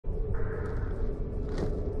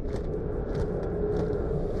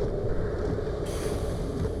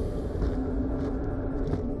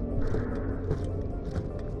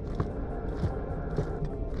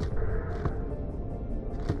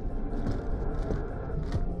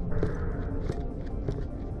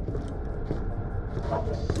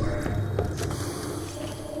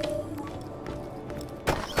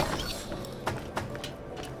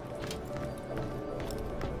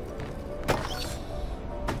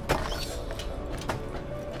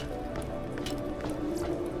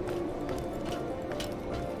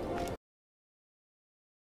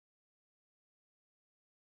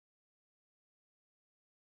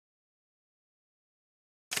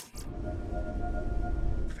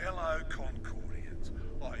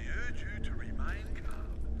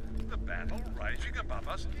edging above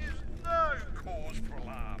us is no cause for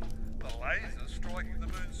alarm. The laser striking the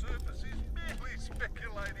moon's surface is merely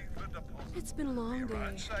speculating for deposits. It's been a long For your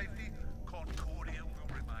own day. safety, Concordia will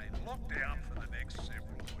remain locked down for the next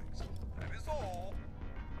several weeks. That is all.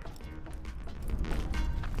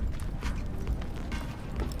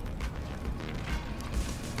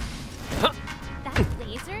 That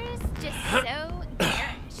laser's just so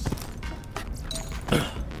garish.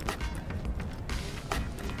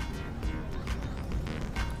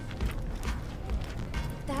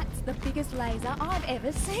 That's the biggest laser I've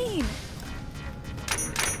ever seen.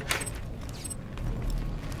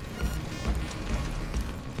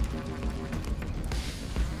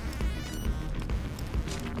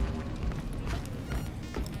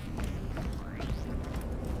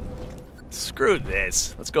 Screw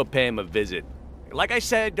this. Let's go pay him a visit. Like I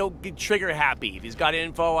said, don't get trigger happy. If he's got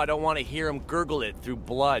info, I don't want to hear him gurgle it through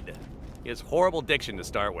blood. He has horrible diction to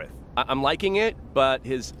start with. I'm liking it, but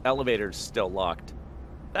his elevator's still locked.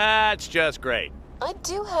 That's just great. I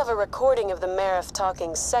do have a recording of the Marif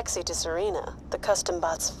talking sexy to Serena, the custom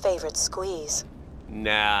bot's favorite squeeze.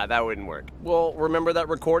 Nah, that wouldn't work. Well, remember that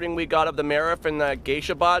recording we got of the Marif and the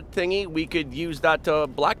geisha bot thingy? We could use that to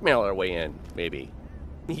blackmail our way in, maybe.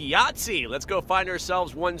 Yahtzee! Let's go find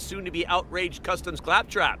ourselves one soon-to-be outraged customs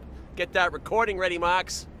claptrap. Get that recording ready,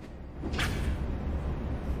 Mox.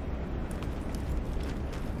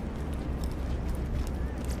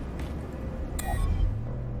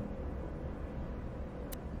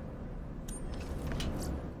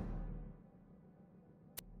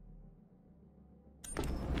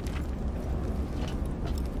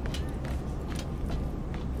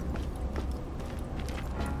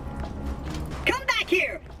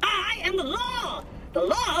 Here, I am the law. The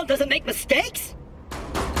law doesn't make mistakes.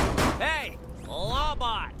 Hey,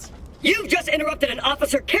 Lawbot! You've just interrupted an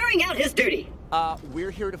officer carrying out his duty.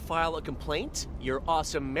 We're here to file a complaint. Your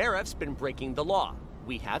awesome Marif's been breaking the law.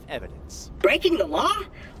 We have evidence. Breaking the law?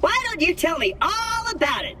 Why don't you tell me all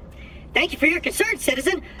about it? Thank you for your concern,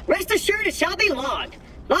 citizen. Rest assured it shall be logged.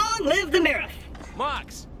 Long live the Marif.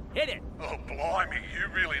 Mox, hit it. Oh, blimey, you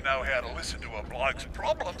really know how to listen to a bloke's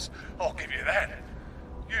problems. I'll give you that.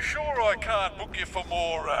 You sure I can't book you for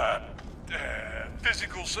more,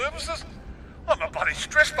 physical services? I'm a bloody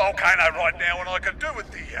stress volcano right now and I could do with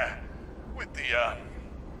the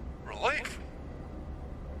relief.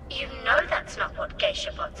 You know that's not what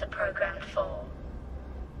geisha bots are programmed for.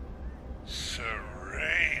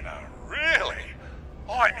 Serena, really?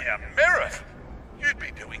 I'm your Marif. You'd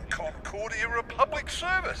be doing Concordia a public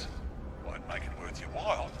service. I'd make it worth your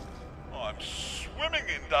while. I'm swimming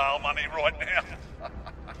in Dale money right now.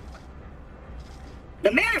 The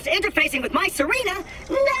Marif's interfacing with my Serena?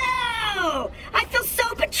 No! I feel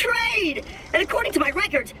so betrayed! And according to my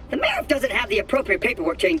records, the Marif doesn't have the appropriate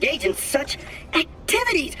paperwork to engage in such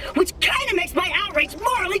activities, which kinda makes my outrage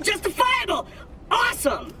morally justifiable!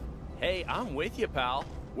 Awesome! Hey, I'm with you, pal.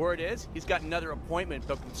 Word is, he's got another appointment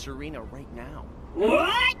booked with Serena right now.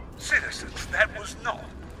 What? Citizens, that was not.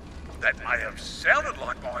 That may have sounded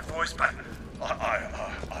like my voice, but I've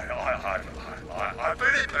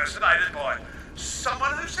been impersonated by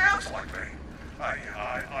someone who sounds like me. I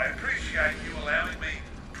appreciate you allowing me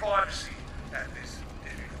privacy at this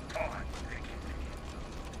difficult time. Thank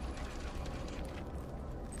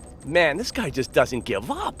you. Man, this guy just doesn't give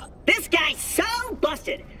up. This guy's so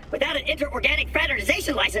busted! Without an interorganic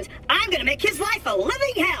fraternization license, I'm gonna make his life a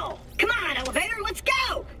living hell! Come on, elevator, let's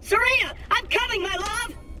go! Serena, I'm coming, my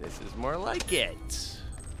love! This is more like it.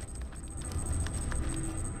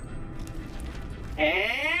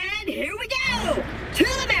 And here we go! To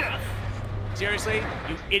the Marif! Seriously,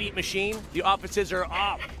 you idiot machine? The offices are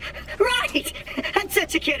up. Right! I'm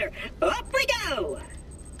such a kidder. Up we go!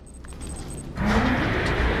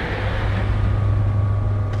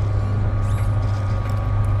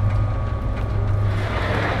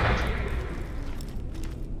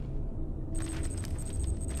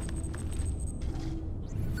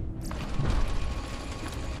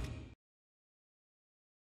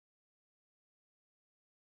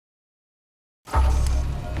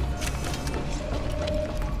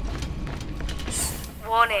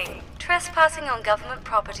 Warning. Trespassing on government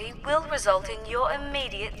property will result in your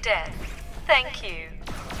immediate death. Thank you.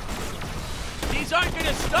 These aren't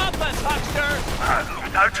gonna stop us, Huckster!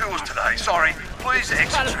 Look, no tours today, sorry. Please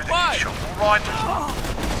exit through the gift shop, alright?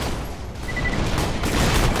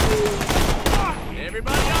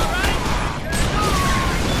 Everybody alright?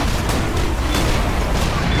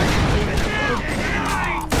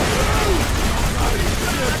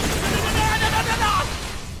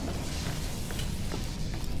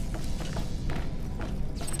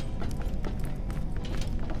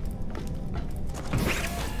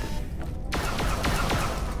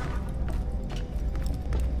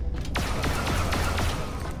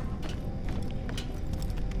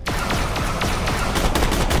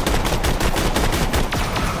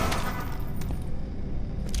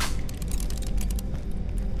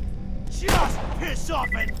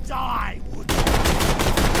 and die, would you?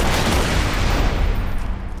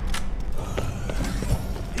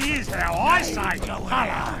 Here's how I say hello.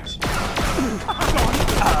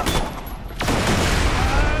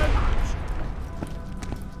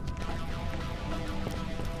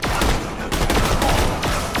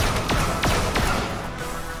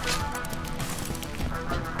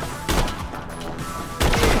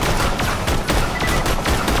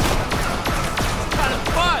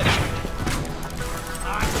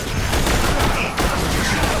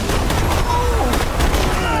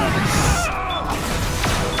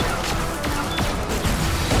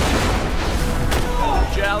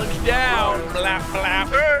 Challenge down, blap blap.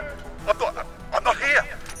 I'm not here.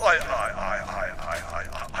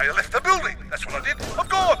 I left the building. That's what I did. I'm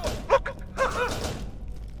gone. Look.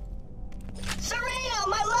 Serena,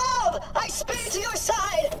 my love! I speed to your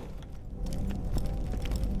side!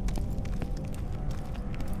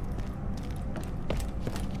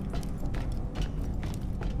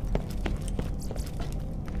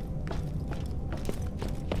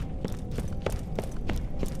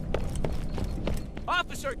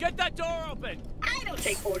 Officer, get that door open! I don't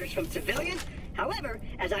take orders from civilians. However,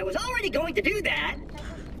 as I was already going to do that...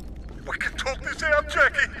 We can talk this out,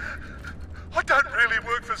 Jackie. I don't really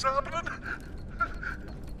work for Zarbon.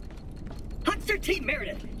 Huckster T.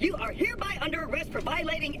 Meredith, you are hereby under arrest for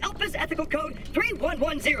violating ELPA's Ethical Code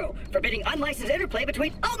 3110, forbidding unlicensed interplay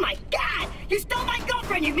between... Oh my God! You stole my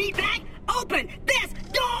girlfriend, you meatbag! Open this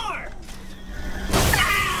door!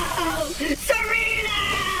 Oh! Serena!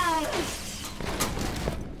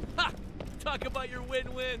 Ha! Talk about your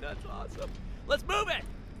win-win. That's awesome. Let's move it!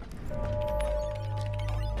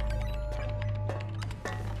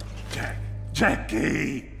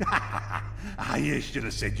 Jackie! You should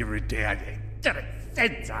have said you were down. You should have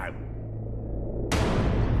said so.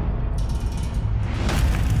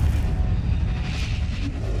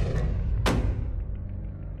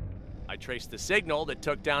 I traced the signal that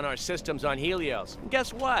took down our systems on Helios. And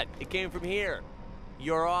guess what? It came from here.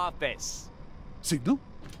 Your office. Signal?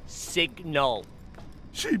 Signal.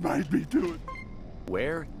 She made me do it.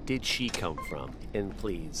 Where did she come from? And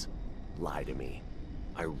please, lie to me.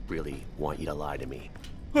 I really want you to lie to me.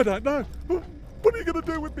 I don't know. What are you gonna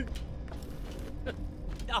do with me?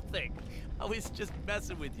 Nothing. I was just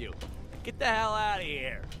messing with you. Get the hell out of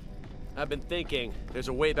here. I've been thinking there's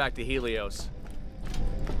a way back to Helios.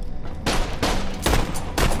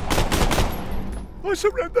 I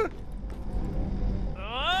surrender.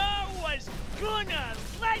 I was gonna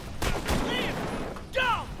let you live,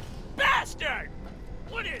 dumb bastard!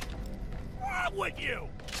 What is wrong with you?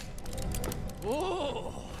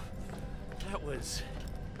 Oh, that was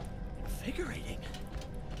invigorating.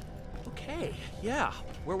 Okay, yeah,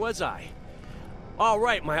 where was I? All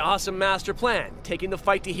right, my awesome master plan. Taking the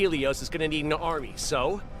fight to Helios is gonna need an army,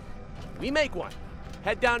 so we make one.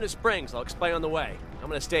 Head down to Springs, I'll explain on the way. I'm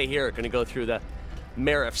gonna stay here, gonna go through the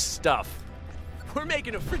Marif stuff. We're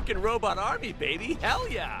making a freaking robot army, baby, hell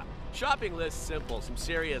yeah! Shopping list simple, some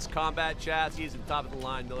serious combat chassis and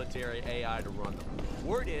top-of-the-line military AI to run them.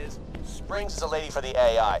 Word is, Springs is a lady for the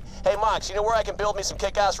AI. Hey, Mox, you know where I can build me some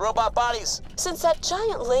kick-ass robot bodies? Since that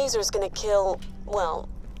giant laser's gonna kill, well,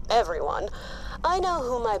 everyone, I know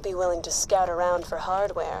who might be willing to scout around for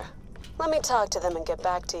hardware. Let me talk to them and get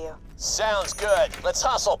back to you. Sounds good. Let's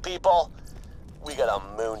hustle, people. We got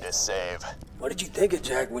a moon to save. What did you think of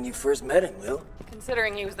Jack when you first met him, Lil?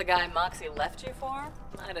 Considering he was the guy Moxie left you for,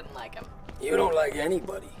 I didn't like him. You don't like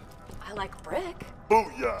anybody. I like Brick.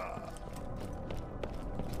 Booyah!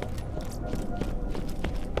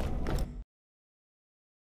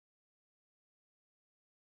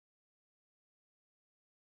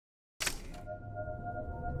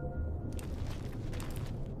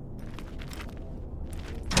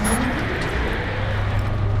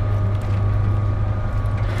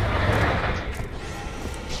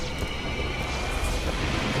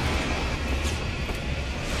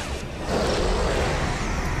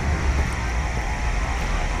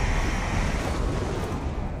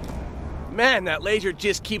 Man, that laser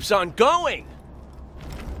just keeps on going!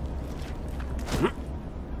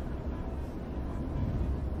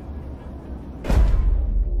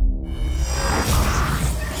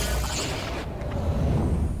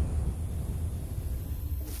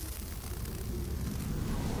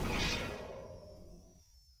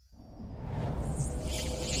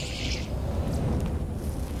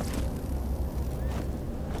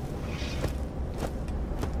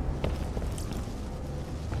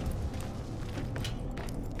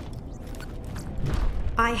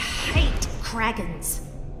 I hate Kragans.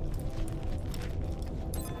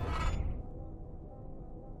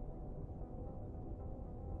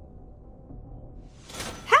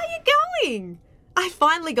 doing? I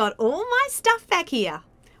finally got all my stuff back here.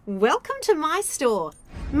 Welcome to my store.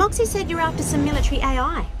 Moxie said you're after some military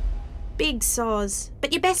AI. Big soz.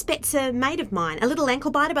 But your best bet's a mate of mine, a little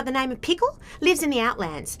ankle biter by the name of Pickle. Lives in the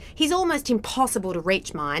Outlands. He's almost impossible to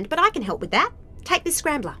reach, mind, but I can help with that. Take this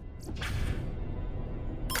scrambler.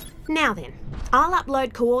 Now then, I'll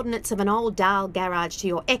upload coordinates of an old Dahl garage to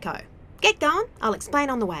your Echo. Get going, I'll explain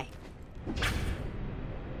on the way.